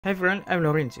Hi everyone, I'm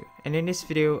Lorenzo, and in this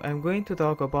video I'm going to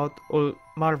talk about all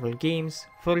Marvel games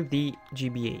for the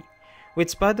GBA.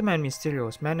 With Spiderman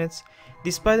Mysterio's Menace,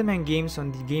 the Spiderman games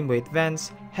on the Game Boy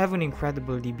Advance have an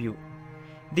incredible debut.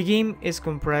 The game is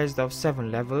comprised of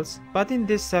 7 levels, but in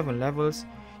these 7 levels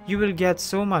you will get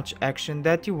so much action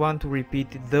that you want to repeat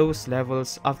those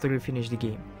levels after you finish the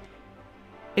game.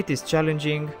 It is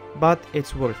challenging, but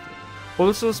it's worth it.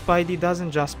 Also, Spidey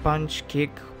doesn't just punch, kick,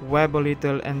 web a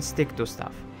little and stick to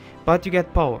stuff, but you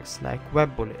get powers like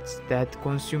web bullets that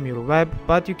consume your web,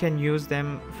 but you can use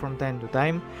them from time to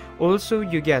time. Also,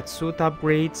 you get suit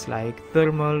upgrades like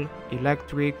thermal,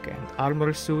 electric and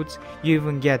armor suits. You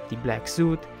even get the black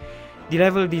suit. The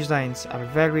level designs are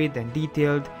varied and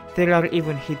detailed. There are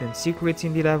even hidden secrets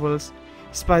in the levels.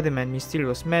 Spider-Man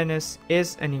Mysterio's Menace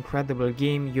is an incredible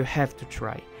game you have to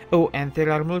try. Oh, and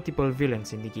there are multiple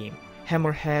villains in the game: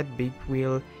 Hammerhead, Big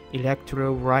Wheel,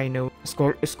 Electro, Rhino,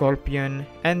 Scorpion,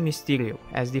 and Mysterio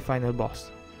as the final boss.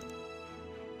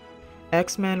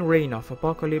 X-Men Reign of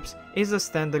Apocalypse is a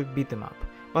standard beat-em-up,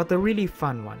 but a really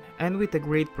fun one and with a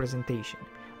great presentation.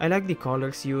 I like the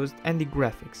colors used and the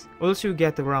graphics. Also, you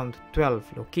get around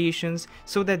 12 locations,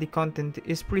 so that the content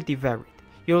is pretty varied.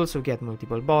 You also get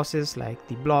multiple bosses like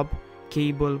the Blob,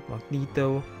 Cable,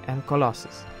 Magneto, and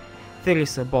Colossus. There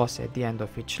is a boss at the end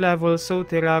of each level, so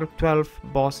there are 12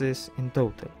 bosses in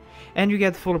total. And you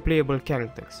get 4 playable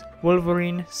characters: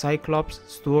 Wolverine, Cyclops,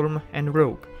 Storm, and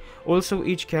Rogue. Also,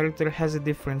 each character has a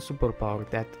different superpower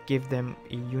that give them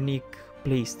a unique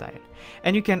playstyle,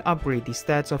 and you can upgrade the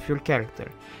stats of your character.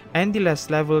 And the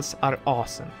last levels are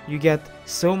awesome. You get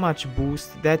so much boost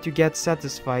that you get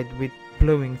satisfied with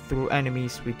plowing through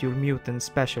enemies with your mutant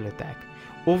special attack.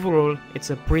 Overall, it's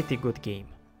a pretty good game.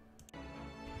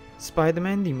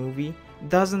 Spider-Man the movie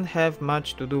doesn't have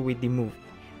much to do with the movie,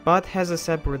 but has a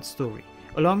separate story.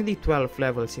 Along the 12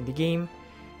 levels in the game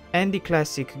and the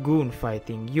classic goon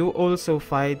fighting, you also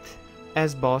fight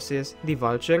as bosses the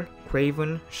Vulture,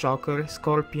 Kraven, Shocker,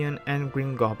 Scorpion, and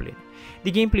Green Goblin.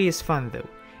 The gameplay is fun though.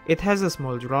 It has a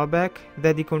small drawback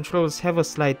that the controls have a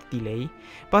slight delay,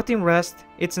 but in rest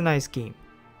it's a nice game.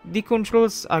 The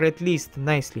controls are at least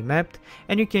nicely mapped,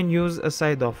 and you can use a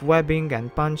side of webbing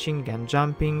and punching and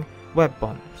jumping, web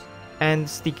bombs, and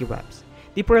sticky webs.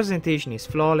 The presentation is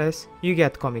flawless. You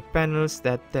get comic panels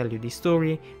that tell you the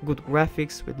story, good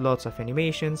graphics with lots of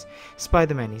animations,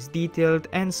 Spider-Man is detailed,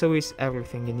 and so is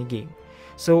everything in the game.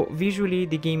 So visually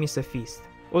the game is a feast.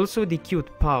 Also, the cute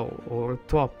POW or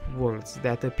top words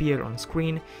that appear on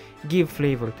screen give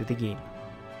flavor to the game.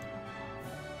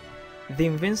 The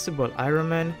Invincible Iron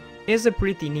Man is a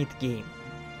pretty neat game.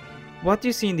 What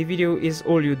you see in the video is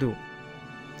all you do.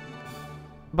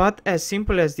 But as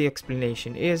simple as the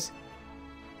explanation is,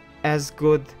 as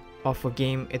good of a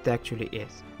game it actually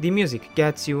is. The music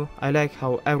gets you. I like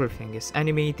how everything is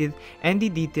animated, and the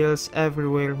details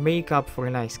everywhere make up for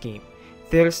a nice game.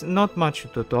 There's not much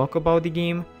to talk about the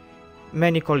game.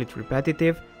 Many call it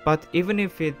repetitive, but even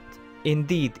if it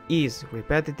indeed is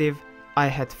repetitive, I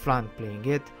had fun playing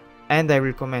it, and I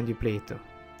recommend you play it too.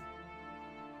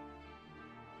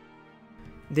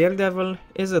 Daredevil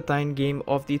is a tie-in game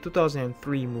of the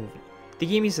 2003 movie. The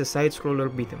game is a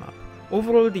side-scroller beat-em-up.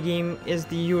 Overall, the game is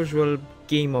the usual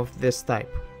game of this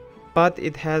type, but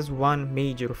it has one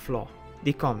major flaw: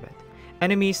 the combat.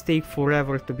 Enemies take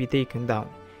forever to be taken down.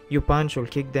 You punch or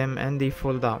kick them and they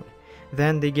fall down.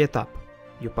 Then they get up.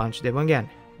 You punch them again.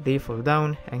 They fall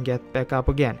down and get back up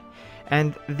again.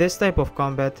 And this type of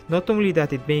combat, not only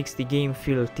that it makes the game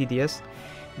feel tedious,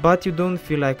 but you don't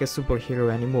feel like a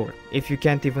superhero anymore if you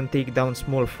can't even take down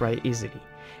small fry easily.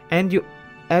 And you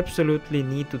absolutely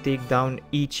need to take down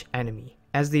each enemy,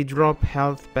 as they drop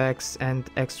health packs and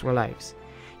extra lives.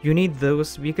 You need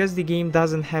those because the game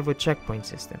doesn't have a checkpoint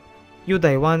system. You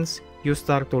die once, you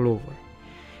start all over.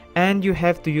 And you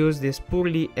have to use this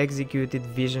poorly executed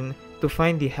vision to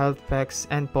find the health packs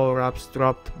and power-ups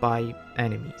dropped by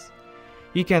enemies.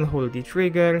 You can hold the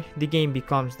trigger, the game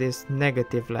becomes this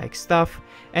negative-like stuff,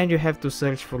 and you have to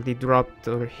search for the dropped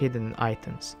or hidden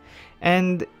items.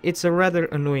 And it's a rather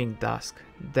annoying task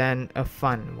than a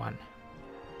fun one.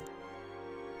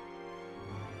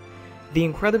 The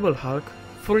Incredible Hulk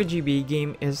for a GBA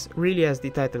game is really, as the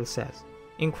title says,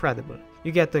 incredible.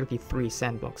 You get 33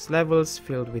 sandbox levels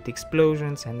filled with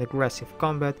explosions and aggressive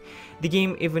combat. The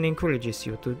game even encourages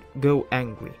you to go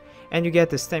angry, and you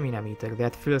get a stamina meter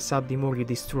that fills up the more you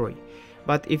destroy.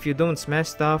 But if you don't smash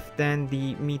stuff, then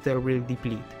the meter will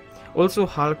deplete. Also,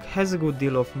 Hulk has a good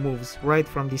deal of moves right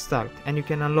from the start, and you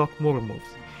can unlock more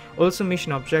moves. Also,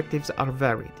 mission objectives are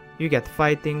varied. You get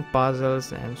fighting,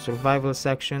 puzzles, and survival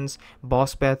sections,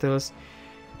 boss battles.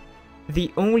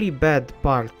 The only bad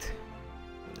part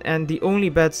and the only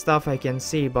bad stuff I can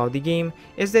say about the game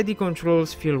is that the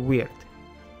controls feel weird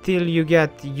till you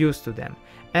get used to them,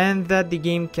 and that the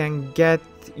game can get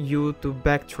you to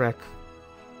backtrack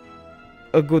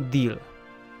a good deal.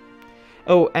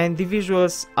 Oh, and the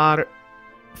visuals are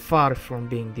far from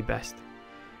being the best.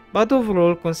 But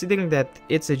overall, considering that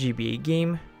it's a GBA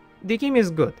game, the game is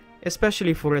good,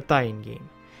 especially for a tie-in game.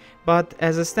 But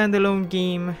as a standalone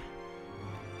game,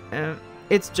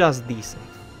 it's just decent.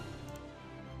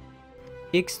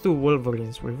 X2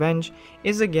 Wolverine's Revenge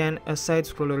is again a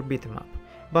side-scroller beat-em-up,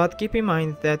 but keep in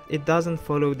mind that it doesn't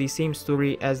follow the same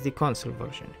story as the console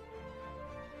version.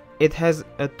 It has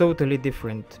a totally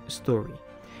different story.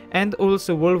 And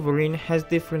also Wolverine has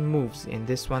different moves in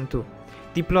this one too.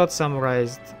 The plot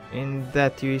summarized in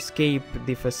that you escape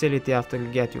the facility after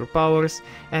you get your powers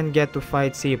and get to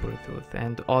fight Sabretooth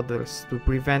and others to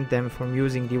prevent them from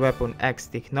using the Weapon X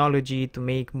technology to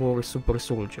make more super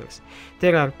soldiers.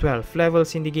 There are 12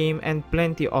 levels in the game and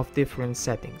plenty of different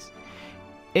settings.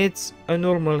 It's a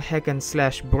normal hack and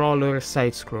slash brawler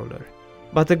side scroller,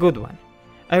 but a good one.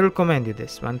 I recommend you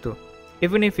this one too.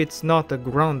 Even if it's not a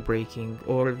groundbreaking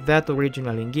or that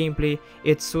original in gameplay,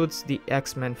 it suits the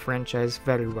X-Men franchise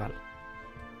very well.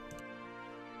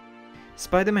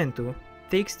 Spiderman 2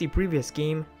 takes the previous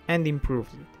game and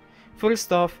improves it.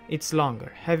 First off, it's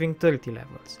longer, having 30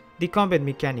 levels. The combat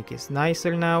mechanic is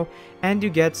nicer now, and you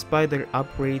get spider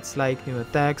upgrades like new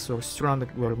attacks or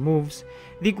stronger moves.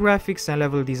 The graphics and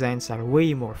level designs are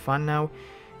way more fun now.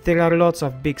 There are lots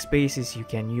of big spaces you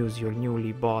can use your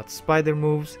newly bought spider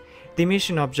moves. The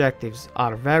mission objectives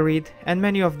are varied and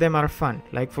many of them are fun,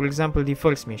 like for example the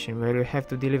first mission where you have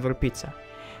to deliver pizza.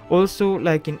 Also,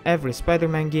 like in every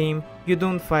Spider-Man game, you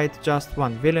don't fight just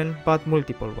one villain but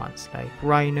multiple ones, like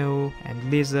Rhino and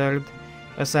Lizard,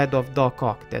 aside of Doc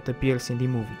Ock that appears in the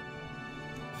movie.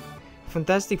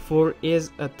 Fantastic Four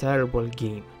is a terrible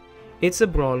game. It's a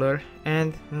brawler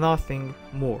and nothing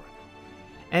more.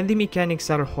 And the mechanics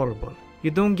are horrible. You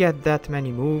don't get that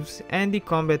many moves and the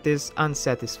combat is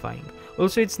unsatisfying.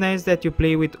 Also, it's nice that you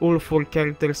play with all 4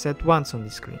 characters at once on the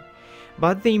screen.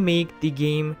 But they make the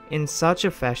game in such a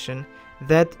fashion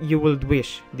that you would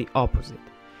wish the opposite.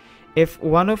 If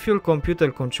one of your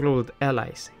computer-controlled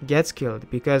allies gets killed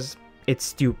because it's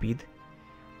stupid,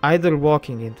 either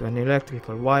walking into an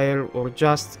electrical wire or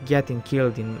just getting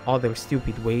killed in other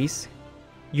stupid ways,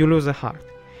 you lose a heart.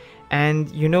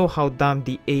 And you know how dumb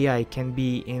the AI can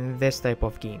be in this type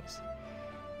of games.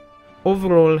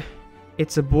 Overall,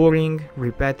 it's a boring,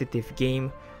 repetitive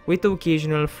game with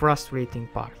occasional frustrating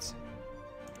parts.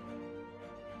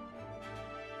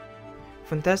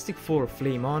 Fantastic Four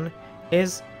Flame On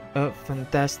is a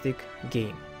fantastic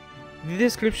game. The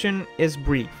description is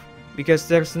brief, because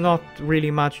there's not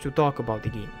really much to talk about the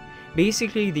game.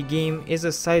 Basically, the game is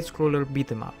a side-scroller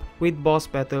beat-em-up, with boss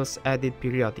battles added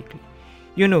periodically.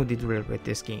 You know the drill with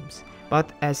these games,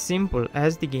 but as simple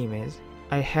as the game is,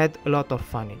 I had a lot of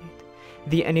fun in it.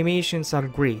 The animations are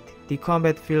great, the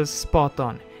combat feels spot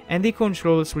on, and the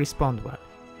controls respond well.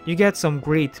 You get some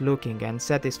great looking and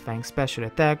satisfying special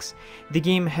attacks, the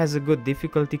game has a good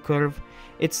difficulty curve,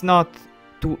 it's not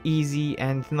too easy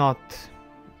and not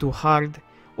too hard.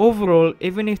 Overall,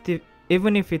 even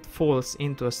if it falls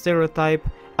into a stereotype,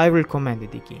 I recommend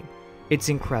the game. It's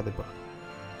incredible.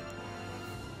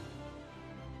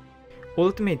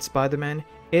 Ultimate Spider-Man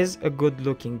is a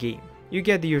good-looking game. You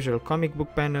get the usual comic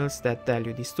book panels that tell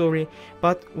you the story,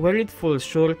 but where it falls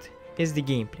short is the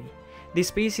gameplay. The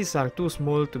spaces are too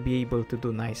small to be able to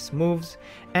do nice moves,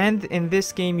 and in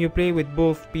this game you play with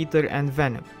both Peter and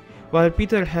Venom. While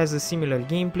Peter has a similar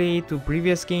gameplay to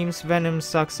previous games, Venom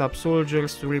sucks up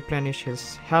soldiers to replenish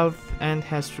his health and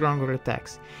has stronger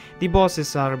attacks. The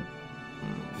bosses are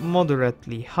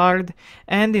moderately hard,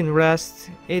 and in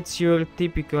rest, it's your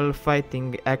typical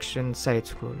fighting action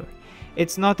side-scroller.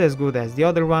 It's not as good as the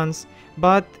other ones,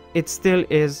 but it still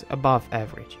is above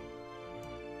average.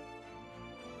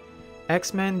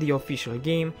 X-Men the official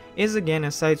game is again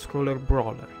a side-scroller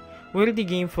brawler, where the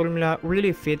game formula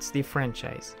really fits the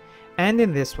franchise. And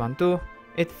in this one too,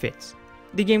 it fits.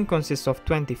 The game consists of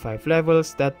 25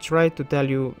 levels that try to tell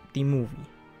you the movie,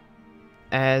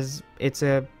 as it's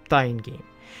a tie-in game.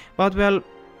 But well,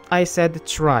 I said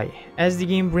try, as the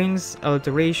game brings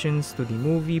alterations to the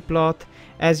movie plot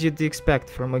as you'd expect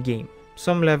from a game.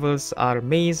 Some levels are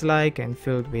maze-like and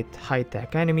filled with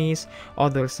high-tech enemies,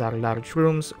 others are large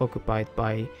rooms occupied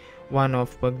by one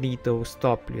of Magneto's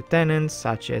top lieutenants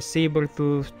such as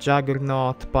Sabretooth,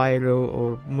 Juggernaut, Pyro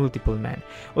or multiple men.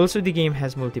 Also, the game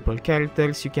has multiple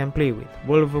characters you can play with: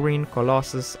 Wolverine,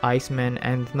 Colossus, Iceman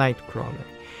and Nightcrawler.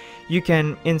 You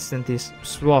can instantly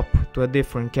swap to a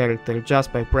different character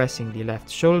just by pressing the left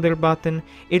shoulder button.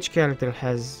 Each character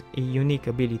has a unique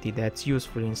ability that's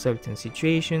useful in certain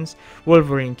situations.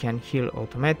 Wolverine can heal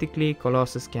automatically,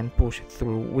 Colossus can push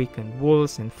through weakened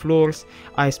walls and floors,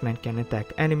 Iceman can attack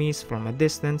enemies from a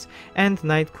distance, and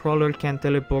Nightcrawler can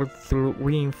teleport through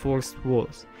reinforced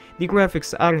walls. The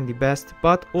graphics aren't the best,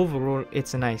 but overall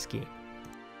it's a nice game.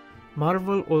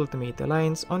 Marvel Ultimate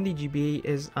Alliance on the GBA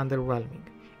is underwhelming.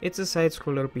 It's a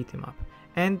side-scroller beat-em-up,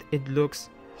 and it looks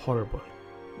horrible.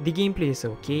 The gameplay is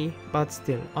okay, but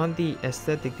still, on the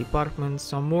aesthetic department,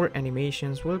 some more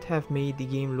animations would have made the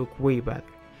game look way better.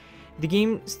 The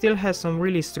game still has some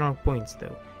really strong points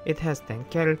though. It has 10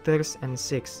 characters and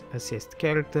 6 assist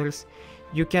characters.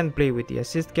 You can play with the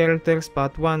assist characters,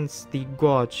 but once the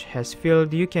gauge has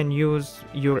filled, you can use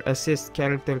your assist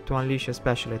character to unleash a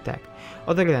special attack.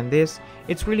 Other than this,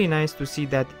 it's really nice to see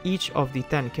that each of the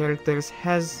 10 characters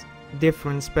has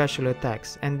different special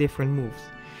attacks and different moves.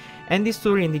 And the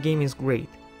story in the game is great.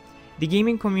 The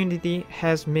gaming community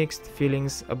has mixed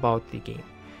feelings about the game.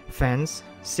 Fans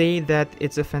say that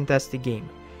it's a fantastic game.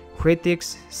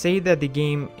 Critics say that the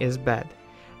game is bad.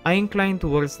 I incline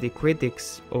towards the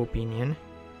critics' opinion,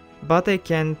 but I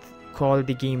can't call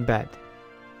the game bad.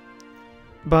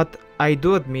 But I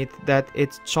do admit that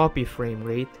its choppy frame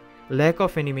rate, lack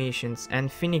of animations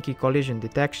and finicky collision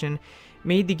detection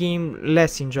made the game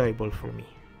less enjoyable for me.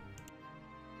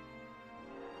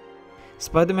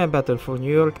 Spider-Man Battle for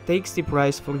New York takes the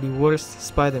prize for the worst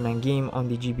Spider-Man game on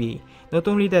the GBA. Not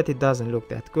only that it doesn't look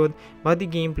that good, but the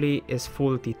gameplay is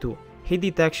faulty too. Hit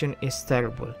detection is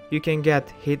terrible. You can get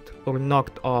hit or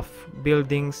knocked off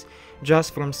buildings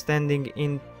just from standing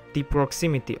in the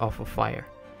proximity of a fire.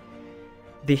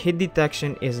 The hit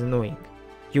detection is annoying.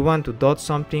 You want to dodge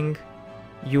something,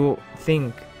 you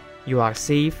think you are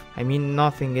safe, I mean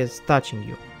nothing is touching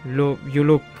you. You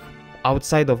look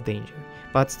outside of danger,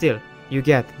 but still you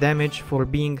get damage for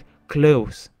being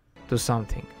close to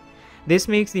something. This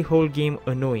makes the whole game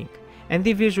annoying, and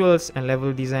the visuals and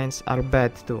level designs are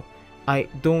bad too. I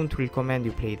don't recommend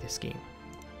you play this game.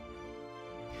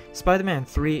 Spider-Man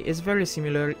 3 is very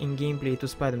similar in gameplay to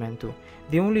Spider-Man 2.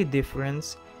 The only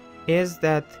difference is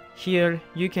that here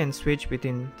you can switch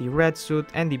between the red suit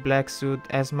and the black suit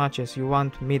as much as you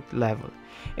want mid-level.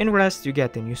 In rest you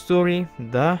get a new story,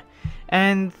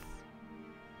 and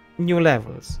new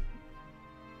levels.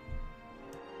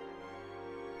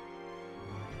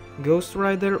 Ghost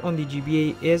Rider on the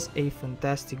GBA is a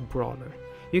fantastic brawler.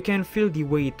 You can feel the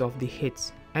weight of the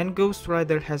hits, and Ghost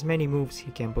Rider has many moves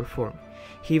he can perform.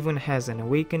 He even has an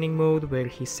awakening mode where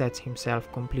he sets himself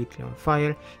completely on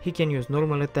fire. He can use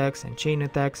normal attacks and chain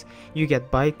attacks. You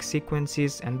get bike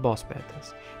sequences and boss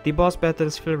battles. The boss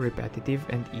battles feel repetitive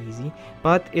and easy,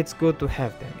 but it's good to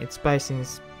have them. It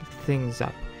spices things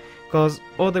up, cause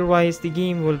otherwise the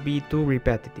game will be too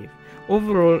repetitive.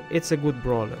 Overall, it's a good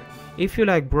brawler. If you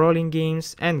like brawling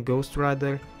games and Ghost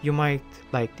Rider, you might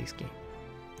like this game.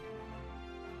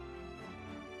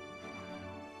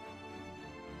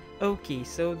 Okay,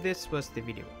 so this was the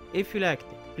video. If you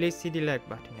liked it, please hit the like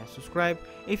button and subscribe.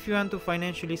 If you want to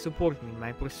financially support me in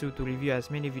my pursuit to review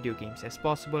as many video games as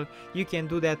possible, you can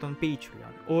do that on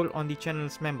Patreon or on the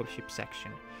channel's membership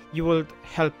section. You will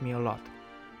help me a lot.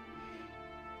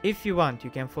 If you want, you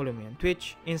can follow me on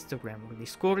Twitch, Instagram or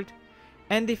Discord.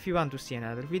 And if you want to see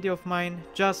another video of mine,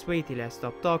 just wait till I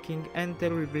stop talking and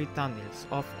there will be thumbnails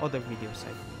of other videos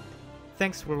I've made.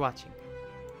 Thanks for watching.